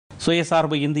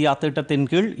சுயசார்பு இந்தியா திட்டத்தின்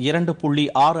கீழ்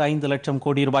 2.65 லட்சம்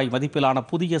கோடி ரூபாய் மதிப்பிலான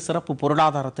புதிய சிறப்பு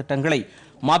பொருளாதார திட்டங்களை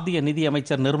மத்திய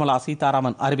நிதியமைச்சர் நிர்மலா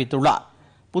சீதாராமன் அறிவித்துள்ளார்.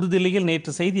 புதுதில்லியில்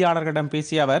நேற்று செய்தியாளர்களிடம்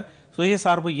பேசிய அவர்,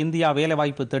 சுயசார்பு இந்தியா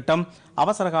வேலைவாய்ப்பு திட்டம்,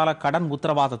 அவசரகால கடன்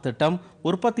உத்தரவாத திட்டம்,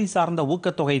 உற்பத்தி சார்ந்த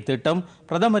ஊக்கத்தொகை திட்டம்,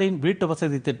 பிரதமரின் வீட்டு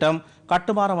வசதி திட்டம்,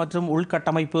 கட்டுமான மற்றும்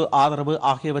உள்கட்டமைப்பு ஆதரவு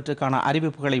ஆகியவற்றுக்கான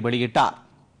அறிவிப்புகளை வெளியிட்டார்.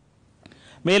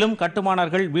 மேலும்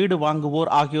கட்டுமானர்கள், வீடு வாங்குவோர்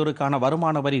ஆகியோருக்கான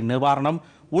வருமான வரி நிவாரணம்,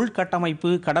 உள்கட்டமைப்பு,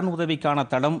 கடன் உதவிக்கான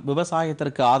தடம்,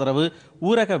 விவசாயத்திற்கு ஆதரவு,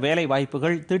 ஊரக வேலை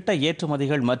வாய்ப்புகள், திட்ட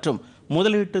ஏற்றுமதிகள் மற்றும்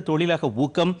முதலீட்டு தொழிலக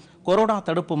ஊக்கம், கொரோனா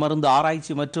தடுப்பு மருந்து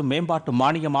ஆராய்ச்சி மற்றும் மேம்பாட்டு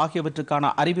மானியம்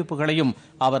ஆகியவற்றுக்கான அறிவிப்புகளையும்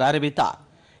அவர் அறிவித்தார்.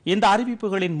 இந்த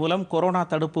அறிவிப்புகளின் மூலம் கொரோனா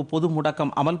தடுப்பு பொது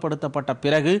முடக்கம் அமல்படுத்தப்பட்ட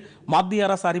பிறகு மத்திய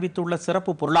அரசு அறிவித்துள்ள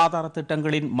சிறப்பு பொருளாதார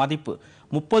திட்டங்களின் மதிப்பு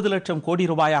 30 லட்சம் கோடி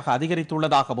ரூபாயாக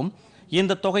அதிகரித்துள்ளதாகவும்,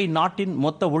 இந்த தொகை நாட்டின்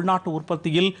மொத்த உள்நாட்டு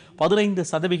உற்பத்தியில்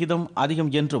 15%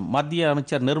 அதிகம் என்றும் மத்திய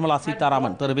அமைச்சர் நிர்மலா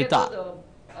சீதாராமன் தெரிவித்தார்.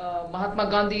 Mahatma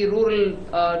Gandhi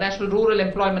National Rural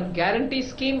Employment Guarantee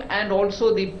Scheme and also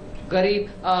the Garib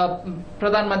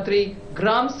Pradhan Mantri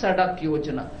Gram Sadak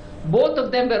Yojana. Both of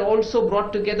them were also brought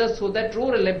together so that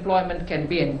rural employment can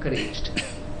be encouraged.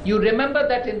 You remember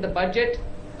that in the budget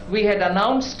we had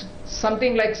announced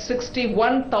something like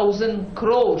 61,000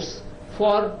 crores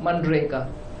for Manrega.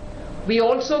 We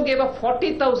also gave a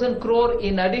 40,000 crore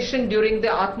in addition during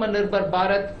the Atmanirbhar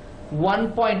Bharat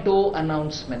 1.0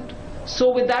 announcement. So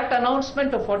with that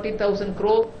announcement of 40,000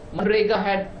 crore, Manrega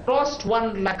had crossed 1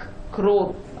 lakh crore.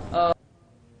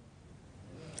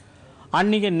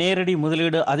 அந்நிய நேரடி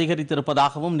முதலீடு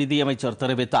அதிகரித்திருப்பதாகவும் நிதியமைச்சர்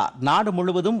தெரிவித்தார். நாடு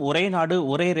முழுவதும் ஒரே நாடு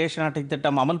ஒரே ரேஷன் அட்டை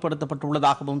திட்டம்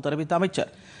அமல்படுத்தப்பட்டுள்ளதாகவும் தெரிவித்த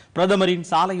அமைச்சர், பிரதமரின்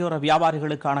சாலையோர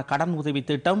வியாபாரிகளுக்கான கடன் உதவி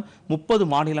திட்டம் 30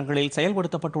 மாநிலங்களில்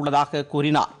செயல்படுத்தப்பட்டுள்ளதாக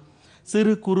கூறினார்.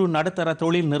 சிறு குறு நடுத்தர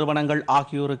தொழில் நிறுவனங்கள்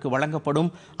ஆகியோருக்கு வழங்கப்படும்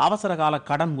அவசரகால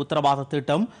கடன் உத்தரவாத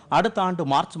திட்டம் அடுத்த ஆண்டு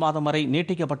மார்ச் மாதம் வரை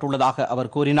நீட்டிக்கப்பட்டுள்ளதாக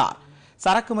அவர் கூறினார்.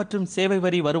 சரக்கு மற்றும் சேவை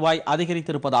வரி வருவாய்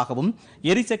அதிகரித்திருப்பதாகவும்,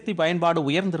 எரிசக்தி பயன்பாடு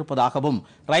உயர்ந்திருப்பதாகவும்,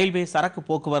 ரயில்வே சரக்கு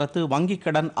போக்குவரத்து, வங்கிக்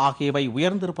கடன் ஆகியவை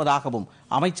உயர்ந்திருப்பதாகவும்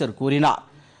அமைச்சர் கூறினார்.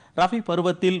 ரபி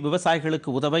பருவத்தில் விவசாயிகளுக்கு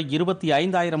உதவ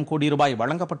 25,000 கோடி ரூபாய்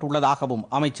வழங்கப்பட்டுள்ளதாகவும்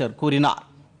அமைச்சர் கூறினார்.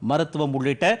 மருத்துவம்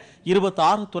உள்ளிட்ட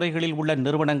 26 துறைகளில் உள்ள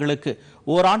நிறுவனங்களுக்கு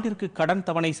ஓராண்டிற்கு கடன்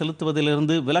தவணை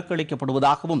செலுத்துவதிலிருந்து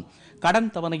விலக்களிக்கப்படுவதாகவும், கடன்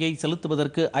தவணையை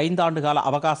செலுத்துவதற்கு 5 ஆண்டு கால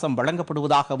அவகாசம்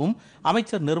வழங்கப்படுவதாகவும்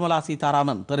அமைச்சர் நிர்மலா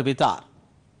சீதாராமன் தெரிவித்தார்.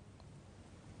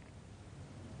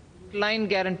 Line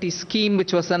guarantee scheme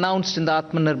which was announced in the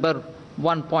Atmanirbhar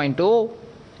 1.0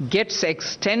 gets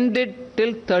extended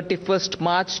till 31st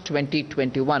March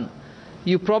 2021.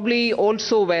 You probably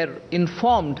also were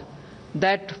informed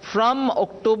that from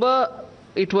October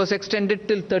it was extended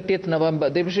till 30th November.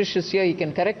 Devashish is here, he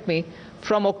can correct me.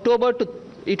 From October to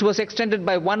it was extended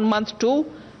by 1 month to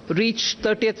reach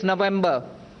 30th November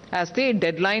as the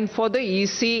deadline for the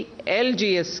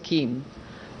ECLGS scheme.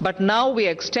 But now we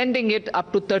are extending it up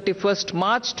to 31st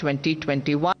March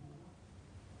 2021.